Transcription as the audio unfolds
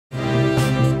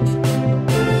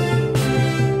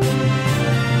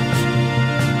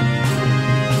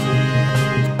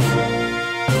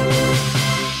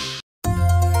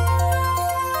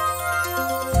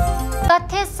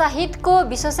सहितको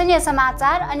विश्वसनीय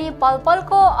समाचार अनि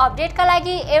पलपलको अपडेटका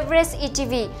लागि एभरेस्ट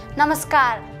इटिभी।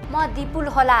 नमस्कार, म दिपुल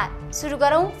होला। सुरु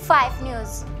गरौँ 5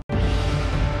 न्यूज।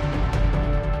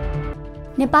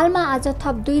 नेपालमा आज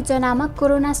थप 2 जनामा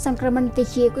कोरोना संक्रमण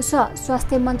देखिएको छ।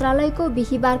 स्वास्थ्य मन्त्रालयको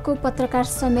बिहीबारको पत्रकार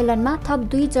सम्मेलनमा थप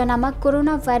 2 जनामा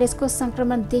कोरोना भाइरसको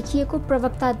संक्रमण देखिएको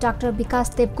प्रवक्ता डाक्टर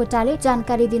विकास देवकोटाले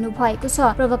जानकारी दिनुभएको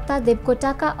छ। प्रवक्ता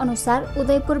देवकोटाका अनुसार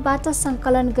उदयपुरबाट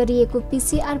संकलन गरिएको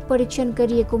पीसीआर परीक्षण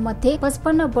गरिएको मध्ये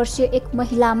 55 वर्षीय एक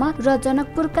महिलामा र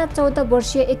जनकपुरका 14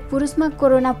 वर्षीय एक पुरुषमा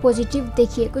कोरोना पोजिटिभ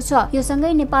देखिएको छ। यो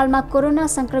सँगै नेपालमा कोरोना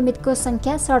संक्रमितको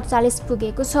संख्या 47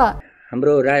 पुगेको छ।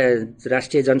 हाम्रो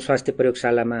राष्ट्रिय जनस्वास्थ्य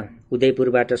प्रयोगशालामा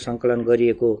उदयपुरबाट संकलन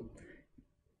गरिएको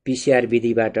पीसीआर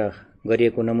विधिबाट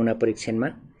गरिएको नमुना परीक्षणमा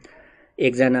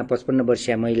एकजना 55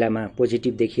 वर्षीय महिलामा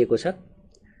पोजिटिभ देखिएको छ।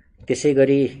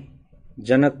 त्यसैगरी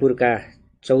जनकपुरका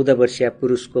 14 वर्षीय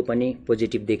पुरुषको पनि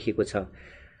पोजिटिभ देखिएको छ।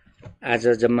 आज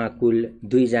जम्मा कुल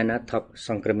 2 जना थप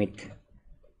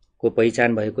संक्रमितको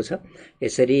पहिचान भएको छ।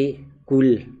 यसरी कुल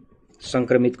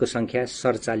संक्रमितको संख्या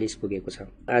 47 पुगेको छ।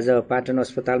 आज पाटन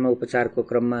अस्पतालमा उपचारको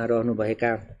क्रममा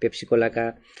रहनुभएका पेप्सिकोलाका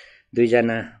 2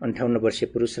 जना 58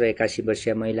 वर्षीय पुरुष र 81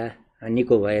 वर्षीय महिला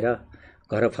निको भएर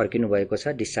घर फर्किनु भएको छ,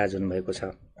 डिस्चार्ज हुनुभएको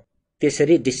छ।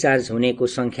 त्यसरी डिस्चार्ज हुनेको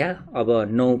संख्या अब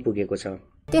 9 पुगेको छ।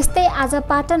 त्यस्तै आज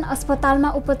पाटन अस्पतालमा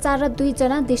उपचार 2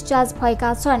 जना डिस्चार्ज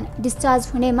भएका छन्। डिस्चार्ज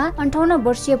हुनेमा 58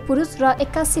 वर्षीय पुरुष र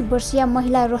 81 वर्षीय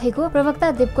महिला रहेको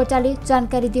प्रवक्ता देवकोटाले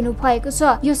जानकारी दिनुभएको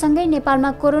छ। यो सँगै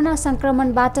नेपालमा कोरोना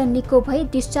संक्रमणबाट निको भई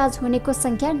डिस्चार्ज हुनेको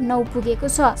संख्या 9 पुगेको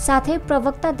छ। साथै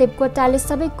प्रवक्ता देवकोटाले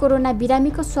सबै कोरोना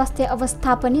बिरामीको स्वास्थ्य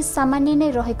अवस्था पनि सामान्य नै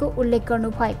रहेको उल्लेख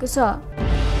गर्नुभएको छ।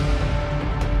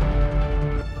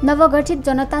 नवगठित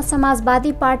जनता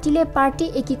समाजवादी पार्टीले पार्टी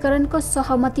एकीकरणको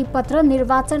सहमति पत्र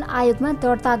निर्वाचन आयोगमा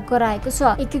दर्ता गराएको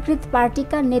छ। एकीकृत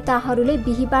पार्टीका नेताहरूले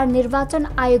बिहीबार निर्वाचन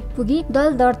आयोग पुगी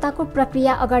दल दर्ताको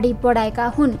प्रक्रिया अगाडि बढाएका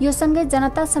हुन्। यो सँगै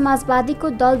जनता समाजवादीको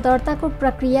दल दर्ताको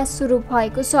प्रक्रिया सुरु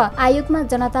भएको छ। आयोगमा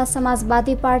जनता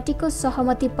समाजवादी पार्टीको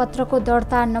सहमति पत्रको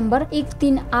दर्ता नम्बर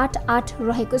 1388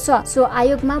 रहेको छ। सो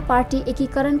आयोगमा पार्टी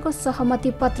एकीकरणको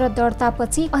सहमति पत्र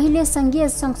दर्तापछि अहिले संघीय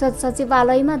संसद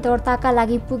सचिवालयमा दर्ताका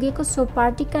लागि पुगेको सो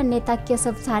पार्टीका नेता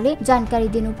केशव झाले जानकारी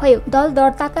दिनुभयो। दल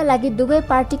दर्ताका लागि दुवै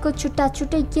पार्टीको छुट्टा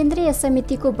छुट्टै केन्द्रीय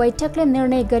समितिको बैठकले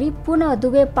निर्णय गरी पुनः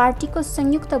दुवै पार्टीको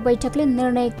संयुक्त बैठकले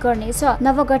निर्णय गर्नेछ।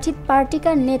 नवगठित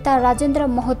पार्टीका नेता राजेन्द्र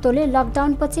महतोले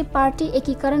लकडाउनपछि पार्टी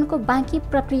एकीकरणको बाँकी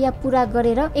प्रक्रिया पूरा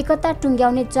गरेर एकता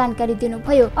टुङ्ग्याउने जानकारी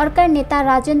दिनुभयो। अर्का नेता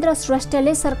राजेन्द्र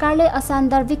श्रेष्ठले सरकारले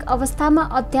असान्दर्भिक अवस्थामा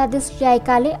अध्यादेश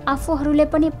ल्याएकाले आफूहरूले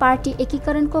पनि पार्टी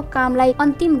एकीकरणको कामलाई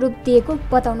अन्तिम रूप दिएको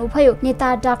बताउनुभयो।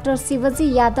 नेता डाक्टर शिवजी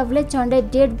यादवले झण्डै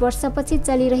 1.5 वर्षपछि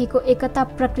चलिरहेको एकता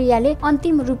प्रक्रियाले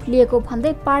अन्तिम रूप लिएको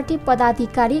भन्दै पार्टी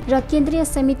पदाधिकारी र केन्द्रीय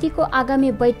समितिको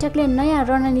आगामी बैठकले नयाँ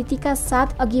रणनीतिका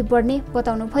साथ अघि बढ्ने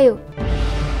बताउनुभयो।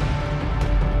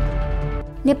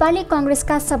 नेपाली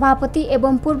कांग्रेसका सभापति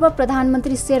एवं पूर्व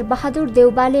प्रधानमन्त्री शेरबहादुर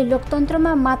देउवाले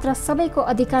लोकतन्त्रमा मात्र सबैको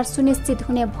अधिकार सुनिश्चित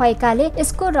हुने भएकाले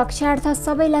यसको रक्षार्थ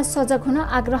सबैलाई सजग हुन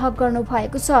आग्रह गर्नु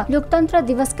भएको छ। लोकतन्त्र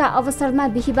दिवसका अवसरमा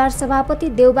बिहीबार सभापति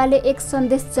देउवाले एक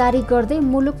सन्देश जारी गर्दै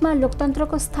मुलुकमा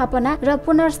लोकतन्त्रको स्थापना र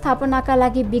पुनर्स्थापनाका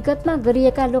लागि विगतमा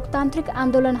गरिएका लोकतान्त्रिक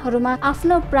आन्दोलनहरूमा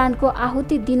आफ्नो प्राणको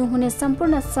आहुति दिनुहुने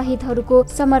सम्पूर्ण शहीदहरूको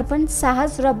समर्पण,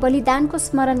 साहस र बलिदानको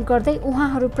स्मरण गर्दै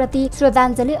उहाँहरूप्रति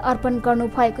श्रद्धाञ्जली अर्पण गर्नु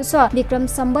भएको छ। विक्रम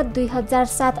सम्वत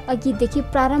 2007 अघिदेखि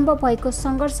प्रारम्भ भएको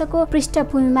संघर्षको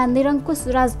पृष्ठभूमिमा निरङ्कुश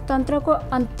राजतन्त्रको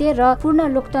अन्त्य र पूर्ण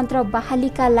लोकतन्त्र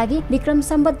बहालीका लागि विक्रम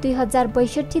सम्वत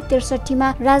 2062-63 मा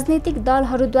राजनीतिक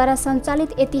दलहरूद्वारा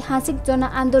सञ्चालित ऐतिहासिक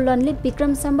जनआन्दोलनले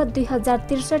विक्रम सम्वत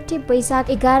 2063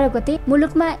 वैशाख 11 गते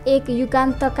मुलुकमा एक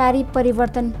युगान्तकारी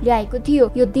परिवर्तन ल्याएको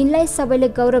थियो। यो दिनलाई सबैले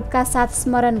गौरवका साथ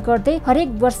स्मरण गर्दै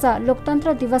हरेक वर्ष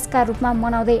लोकतन्त्र दिवसका रूपमा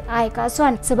मनाउँदै आएका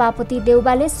छन्। सभापति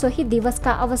देउवाले सोही दिवस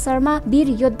का अवसरमा वीर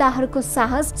योद्धाहरूको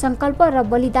साहस, संकल्प र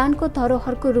बलिदानको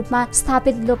धरोहरको रूपमा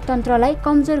स्थापित लोकतन्त्रलाई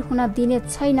कमजोर हुन दिने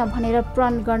छैन भनेर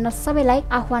प्रण गर्न सबैलाई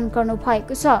आह्वान गर्नु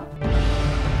भएको छ।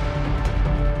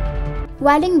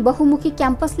 वालिङ बहुमुखी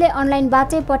क्याम्पसले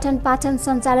अनलाइनबाटै पठन पाठन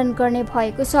सञ्चालन गर्ने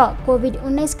भएको छ।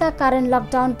 कोभिड-19 का कारण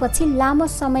लकडाउन पछि लामो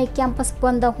समय क्याम्पस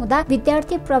बन्द हुँदा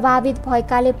विद्यार्थी प्रभावित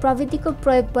भएकाले प्रविधिको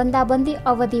प्रयोग बन्दाबन्दी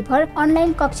अवधिभर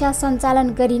अनलाइन कक्षा सञ्चालन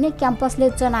गरिने क्याम्पसले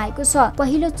जनाएको छ।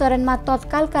 पहिलो चरणमा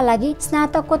तत्कालका लागि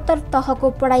स्नातकोत्तर तहको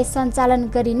पढाइ सञ्चालन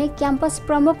गरिने क्याम्पस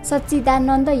प्रमुख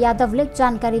सच्चिदानन्द यादवले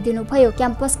जानकारी दिनुभयो।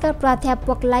 क्याम्पसका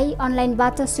प्राध्यापकलाई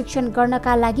अनलाइनबाट शिक्षण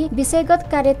गर्नका लागि विषयगत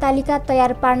कार्यतालिका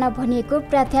तयार पार्न भनिएको विद्यालयको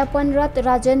प्राध्यापनरत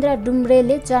राजेन्द्र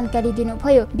डुम्रेले जानकारी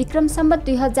दिनुभयो। विक्रम सम्वत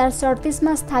 2037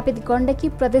 मा स्थापित गण्डकी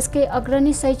प्रदेशकै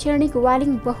अग्रणी शैक्षणिक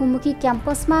वालिङ बहुमुखी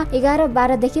क्याम्पसमा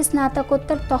 11-12 देखि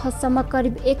स्नातकोत्तर तहसम्म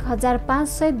करिब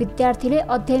 1500 विद्यार्थीले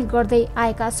अध्ययन गर्दै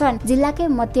आएका छन्। जिल्लाकै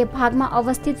मध्य भागमा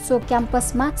अवस्थित सो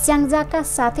क्याम्पसमा स्याङ्जाका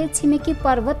साथै छिमेकी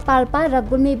पर्वत पाल्पा र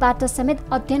गुल्मीबाट समेत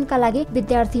अध्ययनका लागि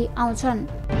विद्यार्थी आउँछन्।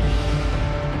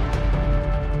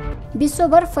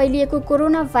 विश्वभर फैलिएको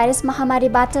कोरोना भाइरस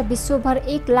महामारीबाट विश्वभर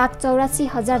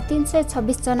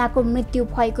 1,84,326 जनाको मृत्यु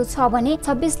भएको छ भने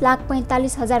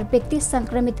 26,45,000 व्यक्ति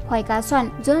संक्रमित भएका छन्।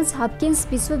 जोन्स हपकिन्स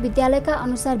विश्वविद्यालयका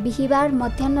अनुसार बिहिबार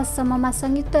मध्याह्नसम्ममा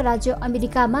संयुक्त राज्य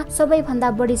अमेरिकामा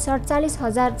सबैभन्दा बढी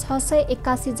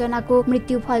 47,681 जनाको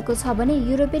मृत्यु भएको छ भने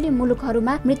युरोपेली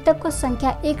मुलुकहरूमा मृतकको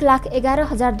संख्या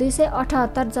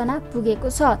 1,11,278 जना पुगेको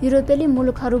छ। युरोपेली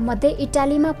मुलुकहरूमध्ये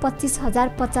इटालीमा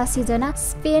 25,085 जना,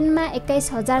 स्पेनमा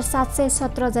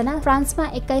 21,717 जना, फ्रान्समा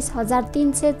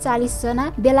 21,340 जना,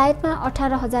 बेलायतमा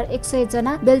 18,100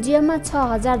 जना, बेल्जियममा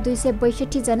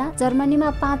 6,262 जना, जर्मनीमा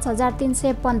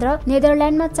 5,315,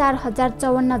 नेदरल्यान्डमा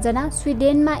 4,054 जना,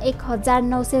 स्विडेनमा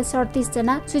 1,937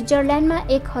 जना, स्विट्जरल्यान्डमा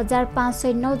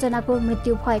 1,509 जनाको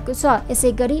मृत्यु भएको छ।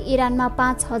 यसै गरी इरानमा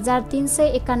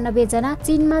 5,391 जना,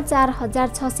 चीनमा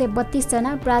 4,632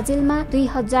 जना, ब्राजिलमा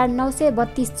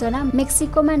 2,932 जना,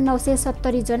 मेक्सिकोमा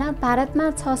 970 जना, भारतमा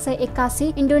 681,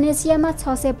 इन्डोनेसियामा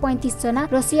 635 जना,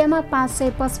 रसियामा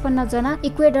 555 जना,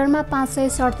 इक्वेडरमा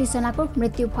 537 जनाको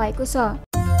मृत्यु भएको छ।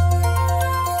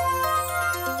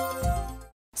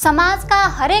 समाजका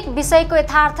हरेक विषयको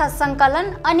यथार्थ संकलन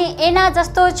अनि एना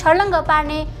जस्तो छर्लङ्ग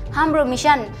पार्ने हाम्रो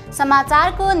मिसन।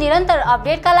 समाचारको निरन्तर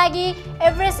अपडेटका लागि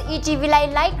एभरेस्ट इटिभीलाई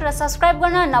लाइक र सब्स्क्राइब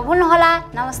गर्न नभुल्नुहोला।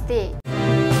 नमस्ते।